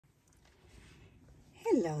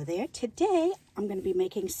Hello there. Today I'm going to be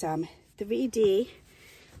making some 3D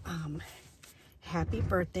happy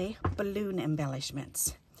birthday balloon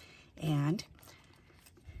embellishments. And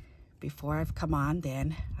before I've come on,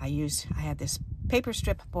 then I had this paper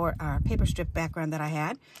strip background that I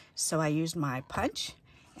had. So I used my punch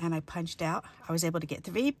and I punched out. I was able to get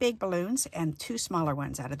 3 big balloons and 2 smaller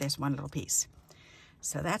ones out of this one little piece.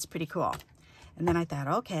 So that's pretty cool. And then I thought,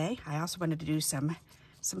 okay, I also wanted to do some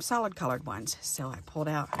solid colored ones. So I pulled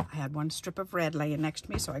out, I had one strip of red laying next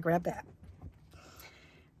to me, so I grabbed that.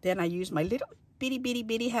 Then I used my little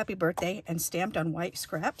bitty happy birthday and stamped on white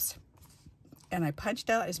scraps. And I punched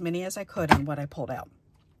out as many as I could on what I pulled out.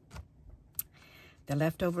 The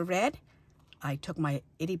leftover red, I took my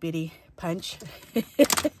itty bitty punch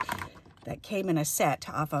that came in a set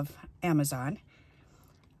off of Amazon.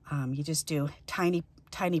 You just do tiny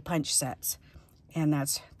punch sets. And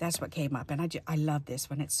that's what came up. And I love this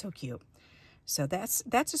one. It's so cute. So that's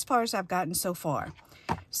as far as I've gotten so far.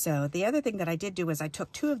 So the other thing that I did do was I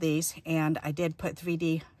took 2 of these and I did put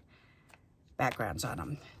 3D backgrounds on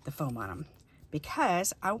them, the foam on them.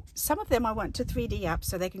 Because some of them I want to 3D up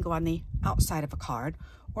so they can go on the outside of a card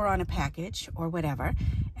or on a package or whatever.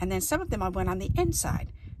 And then some of them I want on the inside.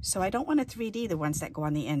 So I don't want to 3D the ones that go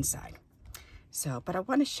on the inside. So, but I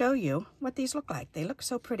want to show you what these look like. They look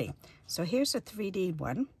so pretty. So here's a 3D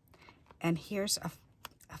one, and here's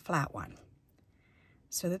a flat one.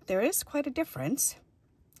 So that there is quite a difference.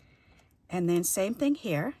 And then same thing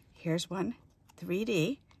here. Here's one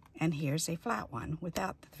 3D, and here's a flat one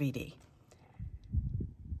without the 3D.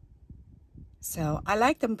 So I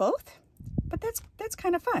like them both, but that's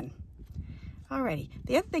kind of fun. Alrighty.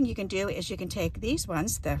 The other thing you can do is you can take these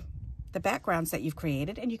ones, the backgrounds that you've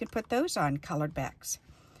created, and you can put those on colored backs,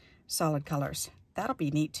 solid colors. That'll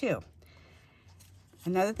be neat too.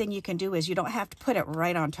 Another thing you can do is you don't have to put it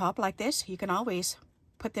right on top like this. You can always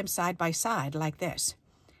put them side by side like this,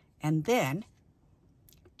 and then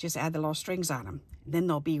just add the little strings on them. Then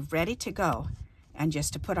they'll be ready to go and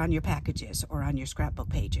just to put on your packages or on your scrapbook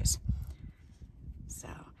pages. So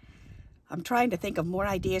I'm trying to think of more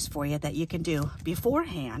ideas for you that you can do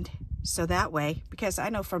beforehand. So that way, because I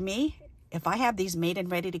know for me, if I have these made and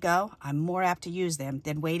ready to go, I'm more apt to use them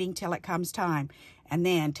than waiting till it comes time and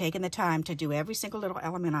then taking the time to do every single little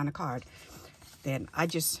element on a card. Then I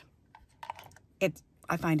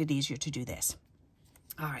find it easier to do this.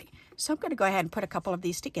 All right, so I'm going to go ahead and put a couple of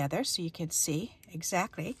these together so you can see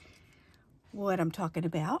exactly what I'm talking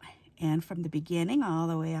about. And from the beginning all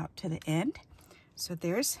the way out to the end. So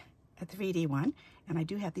there's a 3D one, and I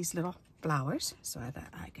do have these little flowers, so I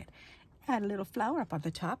thought I could add a little flower up on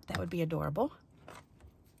the top. That would be adorable.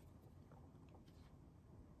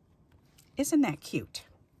 Isn't that cute?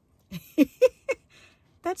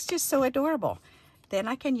 That's just so adorable. Then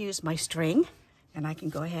I can use my string, and I can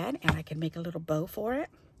go ahead and I can make a little bow for it.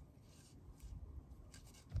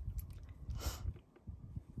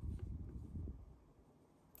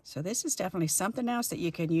 So this is definitely something else that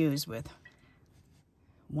you can use with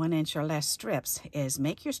 1 inch or less strips, is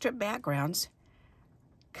make your strip backgrounds,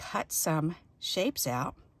 cut some shapes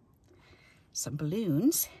out, some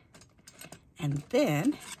balloons, and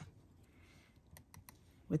then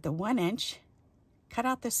with the 1 inch, cut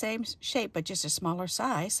out the same shape but just a smaller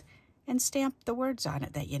size and stamp the words on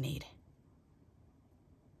it that you need.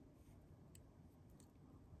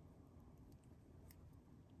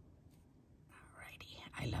 Alrighty,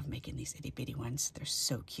 I love making these itty bitty ones. They're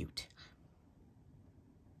so cute.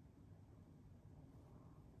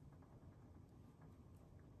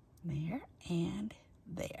 There and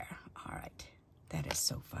there. All right, that is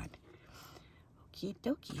so fun. Okie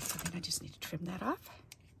dokie. So then I just need to trim that off.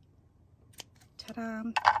 Ta-da!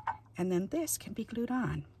 And then this can be glued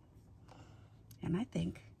on. And I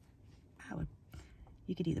think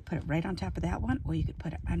you could either put it right on top of that one, or you could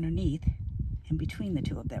put it underneath in between the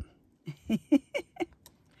 2 of them.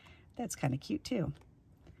 That's kind of cute too.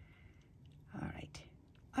 All right,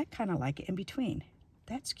 I kind of like it in between.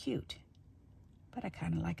 That's cute. But I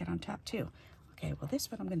kind of like it on top too. Okay, well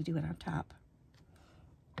this one I'm going to do it on top.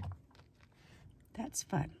 That's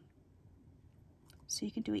fun. So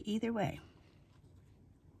you can do it either way.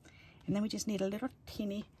 And then we just need a little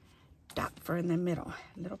teeny dot for in the middle,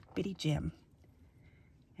 a little bitty gem.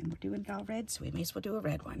 And we're doing it all red, so we may as well do a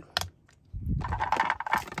red one.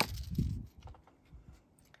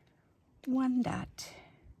 1 dot,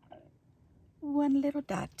 1 little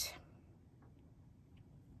dot.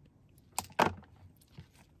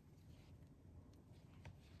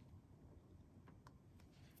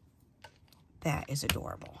 That is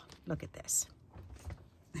adorable. Look at this.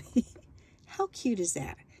 How cute is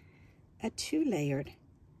that? A 2-layered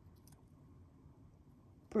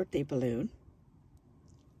birthday balloon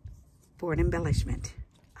for an embellishment.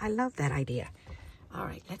 I love that idea. All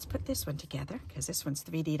right, let's put this one together because this one's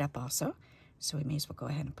 3D'd up also. So we may as well go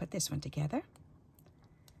ahead and put this one together.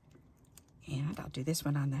 And I'll do this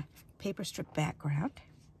one on the paper strip background.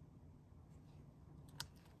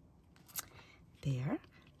 There.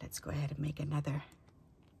 Let's go ahead and make another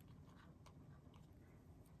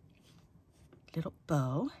little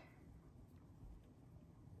bow.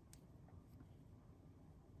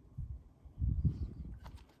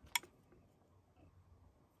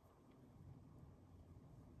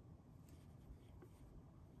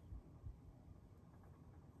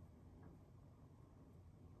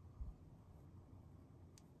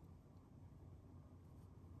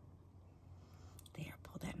 There,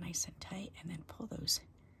 pull that nice and tight, and then pull those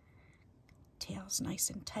tails nice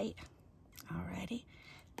and tight. Alrighty,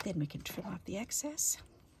 then we can trim off the excess.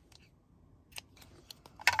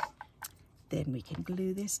 Then we can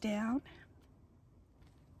glue this down.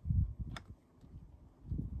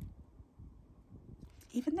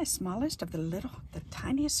 Even the smallest of the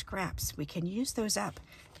tiniest scraps, we can use those up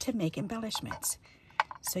to make embellishments.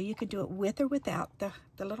 So you can do it with or without the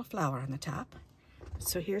little flower on the top.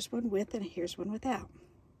 So here's one with and here's one without.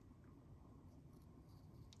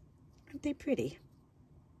 Aren't they pretty?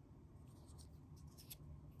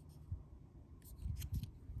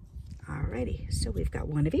 Alrighty, so we've got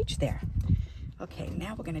one of each there. Okay,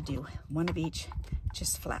 now we're gonna do one of each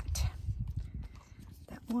just flat.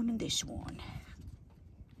 That one and this one.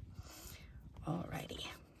 Alrighty.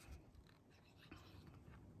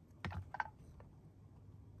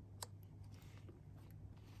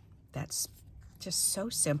 That's just so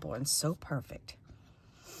simple and so perfect.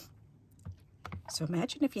 So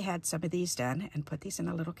imagine if you had some of these done and put these in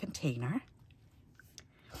a little container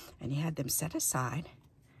and you had them set aside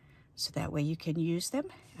so that way you can use them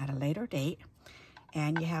at a later date,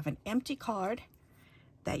 and you have an empty card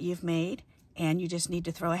that you've made and you just need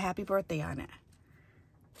to throw a happy birthday on it.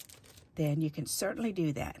 Then you can certainly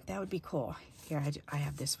do that. That would be cool. Here, I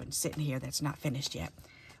have this one sitting here that's not finished yet,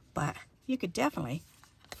 but you could definitely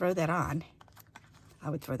throw that on. I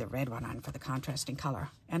would throw the red one on for the contrasting color.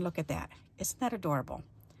 And look at that. Isn't that adorable?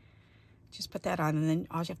 Just put that on, and then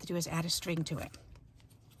all you have to do is add a string to it.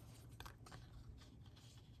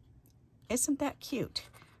 Isn't that cute?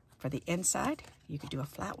 For the inside, you could do a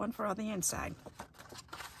flat one for on the inside.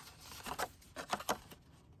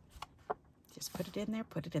 Just put it in there,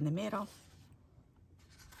 put it in the middle.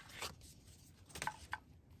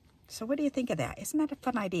 So what do you think of that? Isn't that a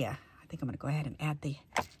fun idea? I think I'm going to go ahead and add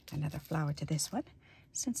another flower to this one.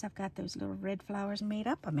 Since I've got those little red flowers made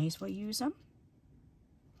up, I may as well use them.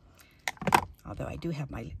 Although I do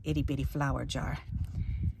have my itty bitty flower jar,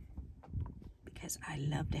 because I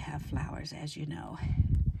love to have flowers, as you know,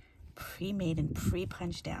 pre-made and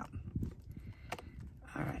pre-punched out.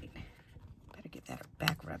 All right, better get that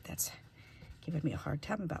back rub. That's giving me a hard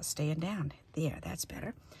time about staying down. There, that's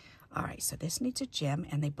better. All right, so this needs a gem,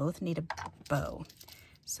 and they both need a bow.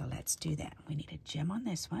 So let's do that. We need a gem on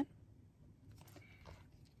this one.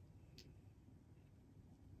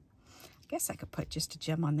 I guess I could put just a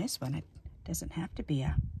gem on this one. It doesn't have to be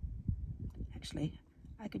actually,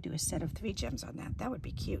 I could do a set of 3 gems on that. That would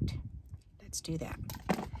be cute. Let's do that.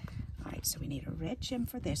 All right, so we need a red gem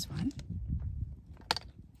for this one.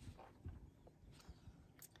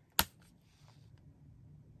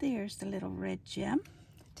 There's the little red gem.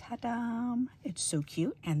 Ta-da! It's so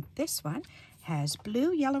cute. And this one has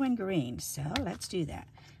blue, yellow, and green. So let's do that.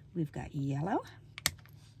 We've got yellow,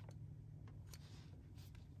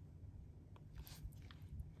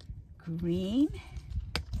 green,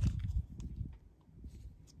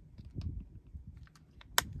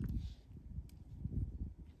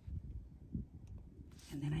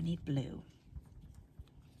 and then I need blue.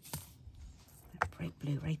 That bright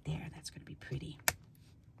blue right there. That's going to be pretty.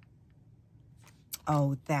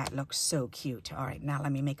 Oh, that looks so cute. All right, now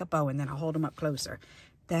let me make a bow, and then I'll hold them up closer.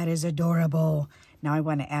 That is adorable. Now I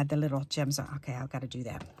want to add the little gems on. Okay, I've got to do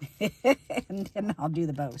that. And then I'll do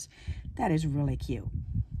the bows. That is really cute.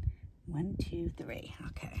 1, 2, 3.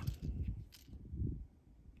 Okay.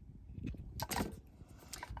 All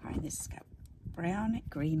right, this has got brown,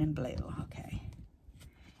 green, and blue. Okay.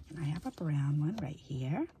 And I have a brown one right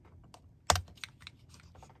here.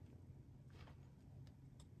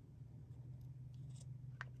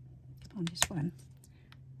 On this one,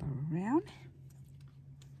 brown,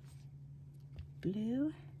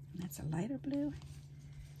 blue, and that's a lighter blue.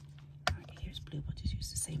 All right, here's blue. We'll just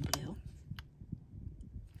use the same blue.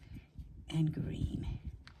 And green.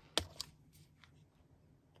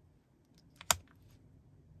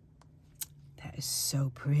 That is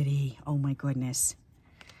so pretty. Oh my goodness.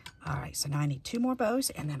 All right, so now I need 2 more bows,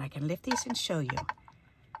 and then I can lift these and show you.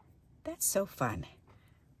 That's so fun.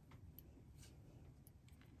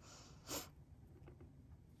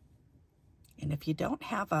 And if you don't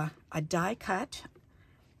have a die cut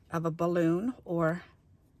of a balloon or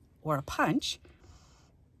a punch,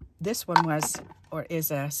 this one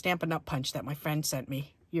is a Stampin' Up! Punch that my friend sent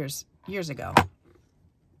me years ago.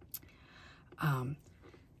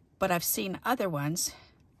 But I've seen other ones.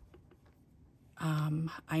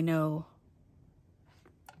 I know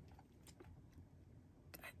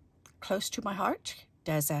Close to My Heart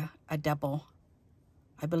does a double.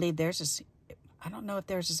 I believe theirs is, I don't know if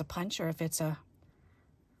theirs is a punch or if it's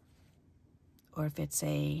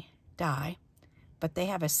a die, but they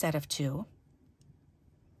have a set of 2.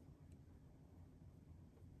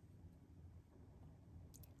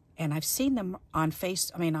 And I've seen them on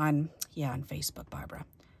Facebook, Barbara.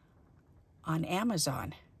 On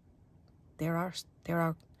Amazon, there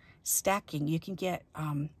are stacking. You can get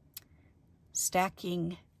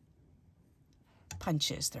stacking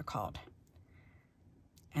punches, they're called.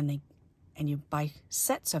 And you buy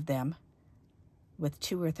sets of them with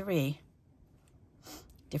 2 or 3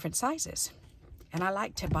 different sizes. And I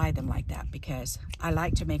like to buy them like that because I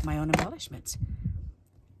like to make my own embellishments.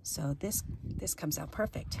 So this comes out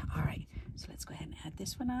perfect. All right, so let's go ahead and add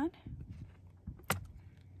this one on.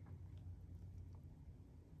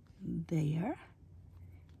 There.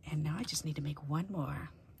 And now I just need to make 1 more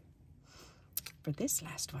for this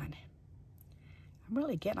last one. I'm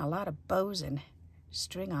really getting a lot of bows and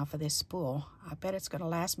string off of this spool. I bet it's going to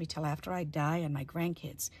last me till after I die and my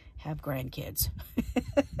grandkids have grandkids.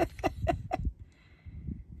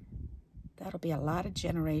 That'll be a lot of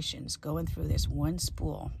generations going through this one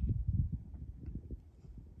spool.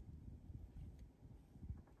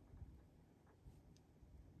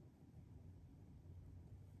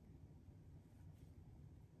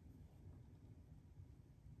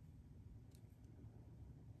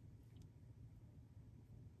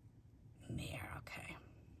 There, okay.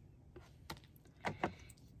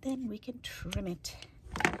 Then we can trim it.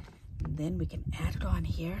 And then we can add it on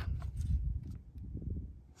here.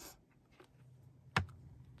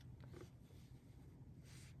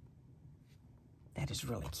 That is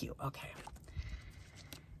really cute. Okay.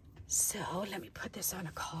 So let me put this on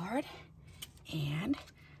a card and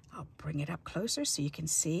I'll bring it up closer so you can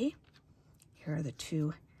see. Here are the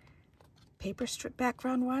 2 paper strip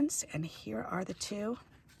background ones, and here are the 2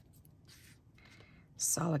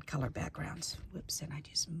 solid color backgrounds. Whoops, and I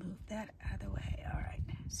just moved that out of the way. All right,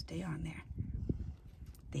 stay on there.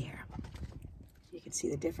 There. You can see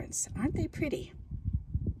the difference. Aren't they pretty?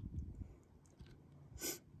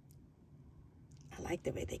 I like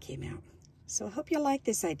the way they came out. So I hope you like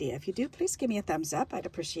this idea. If you do, please give me a thumbs up. I'd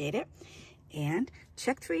appreciate it. And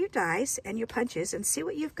check through your dies and your punches and see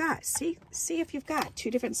what you've got. See if you've got 2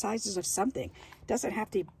 different sizes of something. It doesn't have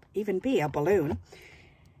to even be a balloon.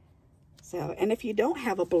 So, and if you don't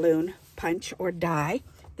have a balloon punch or die,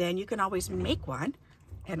 then you can always make one,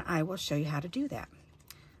 and I will show you how to do that.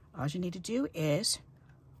 All you need to do is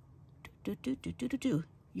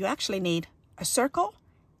you actually need a circle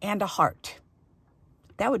and a heart.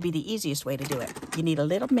 That would be the easiest way to do it. You need a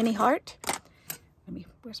little mini heart.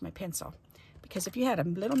 Where's my pencil? Because if you had a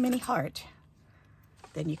little mini heart,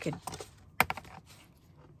 then you could,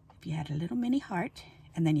 if you had a little mini heart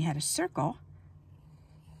and then you had a circle,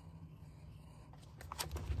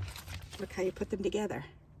 look how you put them together.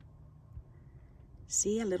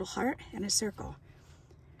 See, a little heart and a circle.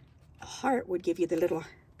 A heart would give you the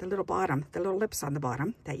little bottom, the little lips on the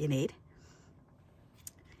bottom that you need.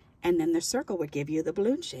 And then the circle would give you the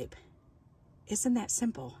balloon shape. Isn't that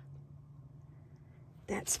simple?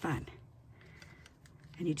 That's fun.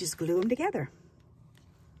 And you just glue them together.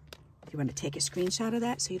 You want to take a screenshot of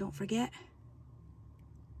that so you don't forget?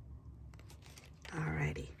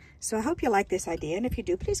 Alrighty. So I hope you like this idea, and if you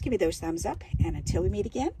do, please give me those thumbs up. And until we meet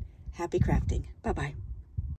again, happy crafting. Bye-bye.